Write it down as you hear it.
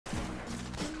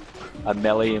I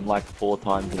melee him like 4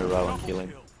 times in a row and kill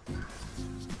him.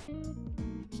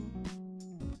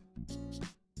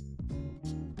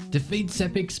 Defeat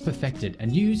Sepix Perfected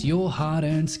and use your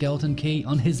hard-earned skeleton key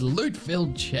on his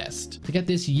loot-filled chest to get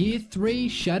this Year 3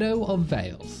 Shadow of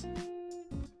Veils.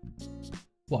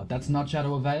 What, that's not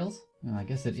Shadow of Veils? Oh, I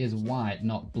guess it is white,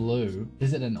 not blue.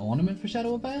 Is it an ornament for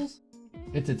Shadow of Veils?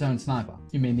 It's its own sniper.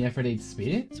 You mean the Aphrodite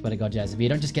Spear? Swear to God, Jazz, if you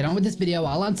don't just get on with this video,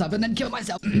 I'll unsub and then kill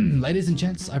myself. Ladies and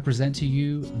gents, I present to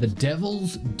you the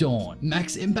Devil's Dawn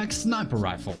Max Impact Sniper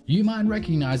Rifle. You might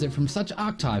recognize it from such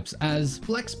archetypes as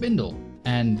Black Spindle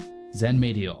and Zen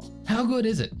Meteor. How good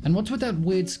is it? And what's with that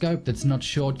weird scope that's not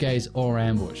short gaze or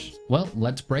ambush? Well,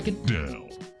 let's break it down.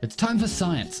 It's time for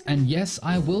science, and yes,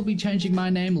 I will be changing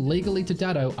my name legally to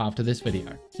Dado after this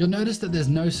video. You'll notice that there's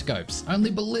no scopes,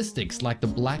 only ballistics like the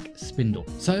Black Spindle.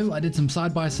 So I did some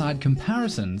side-by-side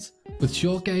comparisons with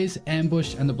short gaze,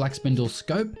 ambush, and the Black Spindle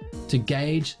scope to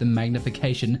gauge the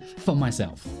magnification for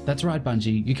myself. That's right,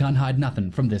 Bungie, you can't hide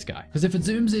nothing from this guy. Because if it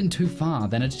zooms in too far,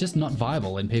 then it's just not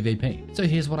viable in PvP. So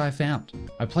here's what I found.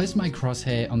 I placed my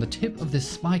crosshair on the tip of this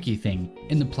spiky thing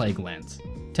in the Plague Lens.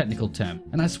 Technical term,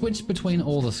 and I switched between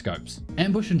all the scopes.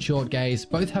 Ambush and short gaze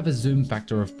both have a zoom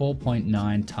factor of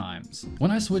 4.9 times.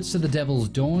 When I switch to the Devil's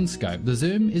Dawn scope, the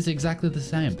zoom is exactly the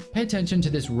same. Pay attention to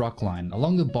this rock line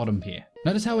along the bottom here.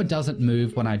 Notice how it doesn't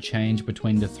move when I change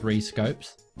between the 3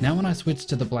 scopes? Now when I switch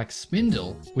to the Black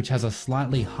Spindle, which has a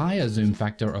slightly higher zoom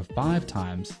factor of 5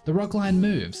 times, the rock line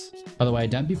moves. By the way,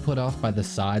 don't be put off by the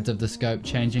sides of the scope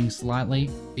changing slightly.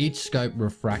 Each scope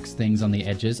refracts things on the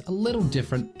edges a little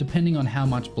different depending on how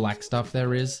much black stuff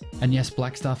there is. And yes,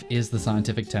 black stuff is the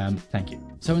scientific term, thank you.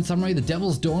 So in summary, the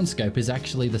Devil's Dawn scope is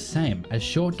actually the same as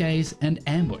short gaze and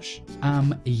ambush.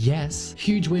 Yes,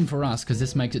 huge win for us because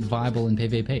this makes it viable in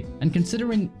PvP. And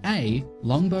considering A,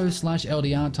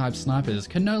 longbow/LDR type snipers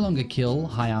can no longer kill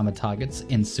high armor targets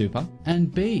in super,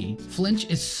 and B, flinch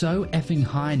is so effing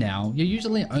high now, you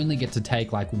usually only get to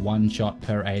take like 1 shot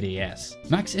per ADS.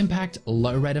 Max impact,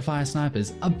 low rate of fire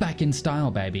snipers are back in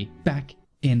style, baby. Back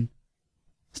in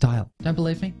style. Don't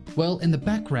believe me? Well, in the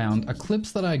background are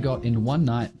clips that I got in one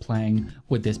night playing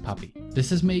with this puppy.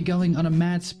 This is me going on a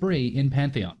mad spree in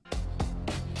Pantheon.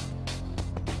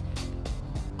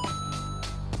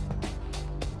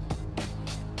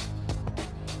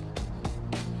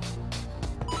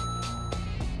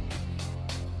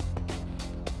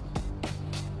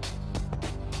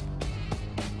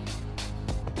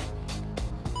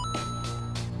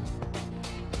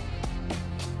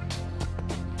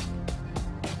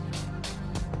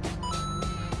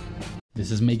 This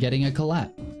is me getting a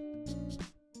collat.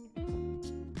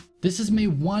 This is me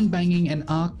one banging an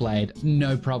arc blade,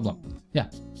 no problem. Yeah,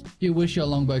 you wish your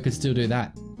longbow could still do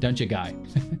that, don't you, guy?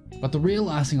 But the real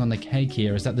icing on the cake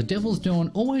here is that the Devil's Dawn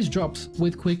always drops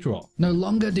with quick draw. No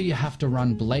longer do you have to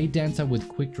run Blade Dancer with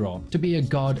quick draw to be a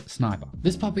god sniper.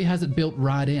 This puppy has it built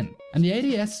right in. And the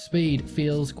ADS speed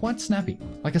feels quite snappy,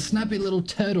 like a snappy little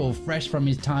turtle fresh from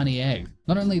his tiny egg.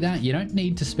 Not only that, you don't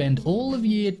need to spend all of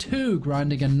year 2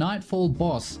 grinding a Nightfall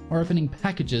boss or opening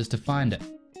packages to find it.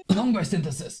 Longbow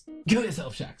synthesis! Kill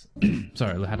yourself, Shax!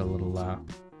 Sorry, I had a little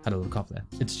cough there.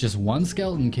 It's just 1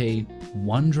 skeleton key,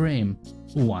 1 dream,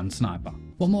 1 sniper.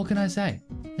 What more can I say?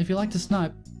 If you like to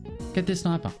snipe, get this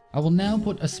sniper. I will now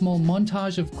put a small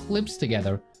montage of clips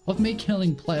together of me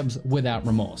killing plebs without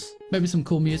remorse. Maybe some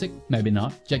cool music, maybe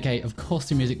not. JK, of course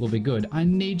the music will be good. I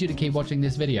need you to keep watching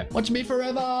this video. Watch me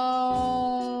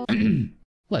forever!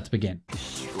 Let's begin.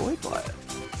 Destroyed by it.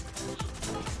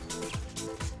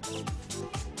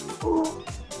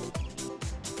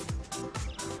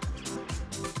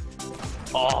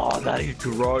 Oh, that is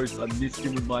gross. I missed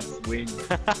him with my swing.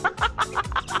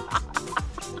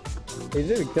 He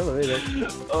didn't kill him either.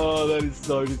 Oh, that is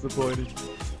so disappointing.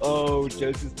 Oh,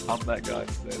 Joseph pumped that guy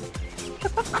instead.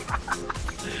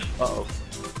 Uh-oh.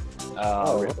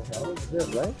 Oh, what the hell is this,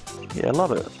 right? Yeah, I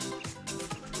love it.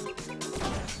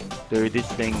 Dude, this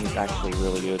thing is actually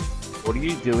really good. What are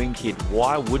you doing, kid?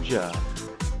 Why would you?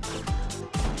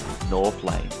 North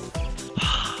lane.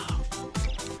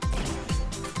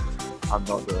 I'm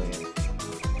not doing it.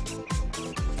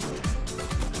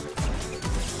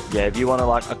 Yeah, if you want to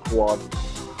like a quad.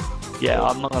 Yeah,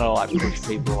 I'm not gonna like push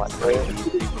people like crazy.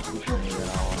 People pushing me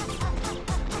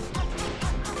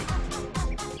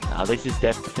Nah, this is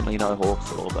definitely no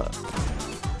Hawksaw, but.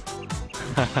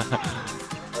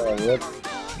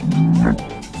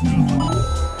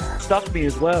 Stuffed me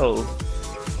as well.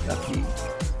 Lucky.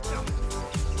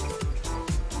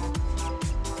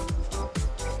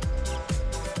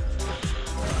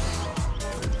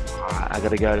 Alright, I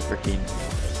gotta go to freaking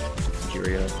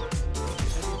Furio.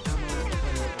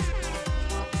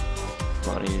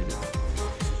 funny, is it?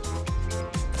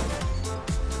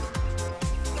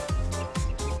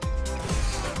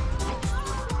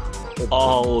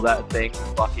 Oh, that thing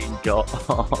fucking got.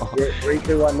 Yeah, 3,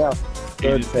 2, 1 now. He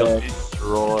Good just got pass.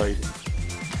 destroyed.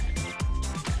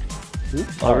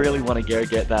 I really want to go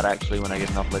get that actually when I get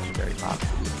enough legendary marks.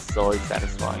 It's so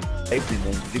satisfying. Even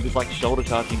then, he was like shoulder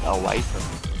charging away from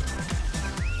me.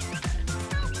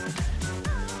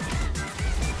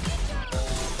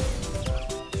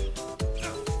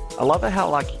 I love it how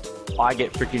like I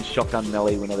get freaking shotgun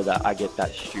melee whenever that I get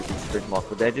that stupid sprint lock,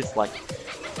 but they're just like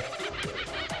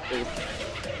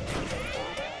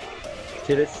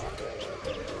Titus.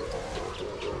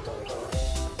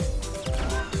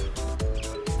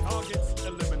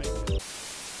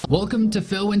 Welcome to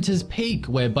Felwinter's Peak,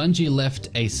 where Bungie left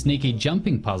a sneaky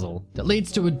jumping puzzle that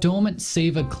leads to a dormant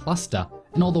Siva cluster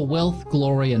and all the wealth,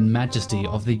 glory, and majesty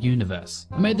of the universe.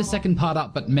 I made the second part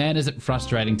up, but man is it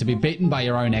frustrating to be beaten by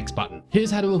your own X button.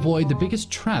 Here's how to avoid the biggest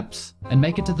traps and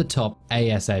make it to the top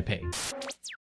ASAP.